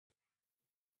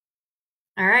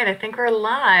All right, I think we're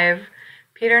live.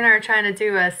 Peter and I are trying to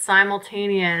do a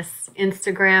simultaneous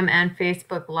Instagram and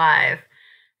Facebook Live,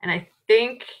 and I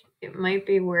think it might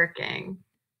be working.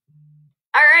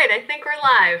 All right, I think we're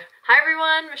live. Hi,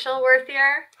 everyone. Michelle Worth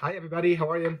here. Hi, everybody. How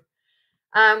are you?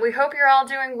 We hope you're all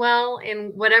doing well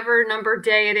in whatever number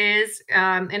day it is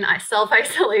in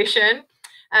self-isolation.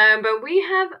 But we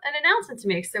have an announcement to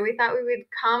make, so we thought we would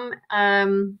come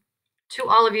to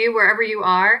all of you, wherever you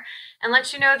are, and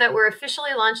let you know that we're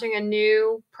officially launching a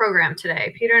new program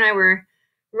today. Peter and I were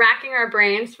racking our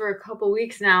brains for a couple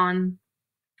weeks now on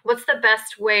what's the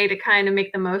best way to kind of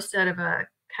make the most out of a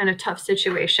kind of tough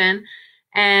situation.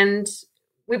 And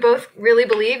we both really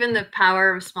believe in the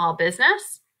power of small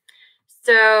business.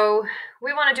 So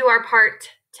we want to do our part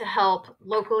to help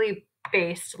locally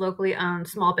based, locally owned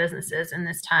small businesses in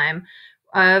this time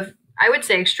of, I would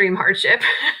say, extreme hardship.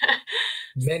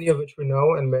 Many of which we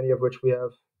know and many of which we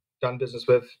have done business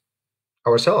with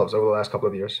ourselves over the last couple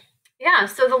of years. Yeah,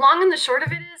 so the long and the short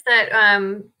of it is that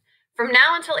from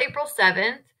now until April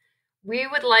 7th, we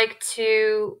would like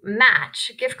to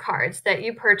match gift cards that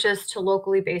you purchase to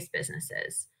locally based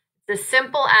businesses. It's as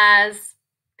simple as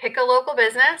pick a local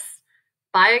business,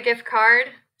 buy a gift card,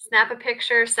 snap a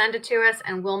picture, send it to us,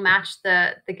 and we'll match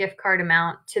the gift card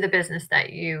amount to the business that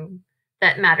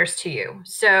matters to you.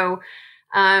 So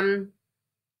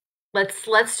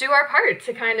let's do our part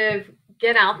to kind of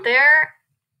get out there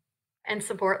and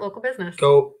support local business.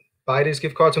 Go buy these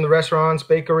gift cards from the restaurants,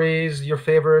 bakeries, your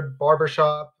favorite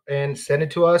barbershop, and send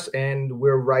it to us, and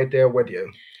we're right there with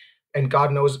you. And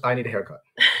God knows I need a haircut.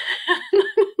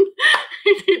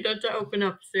 I need that to open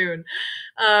up soon.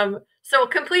 So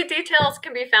complete details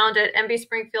can be found at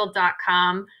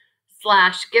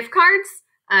mbspringfield.com/gift cards.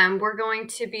 We're going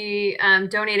to be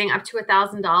donating up to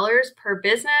 $1,000 per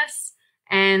business.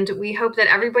 And we hope that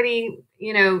everybody,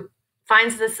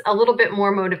 finds this a little bit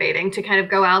more motivating to kind of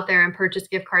go out there and purchase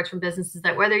gift cards from businesses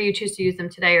that whether you choose to use them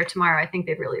today or tomorrow, I think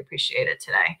they'd really appreciate it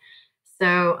today.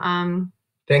 So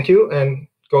thank you, and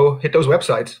go hit those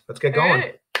websites. Let's get going. All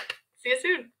right. See you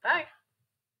soon. Bye.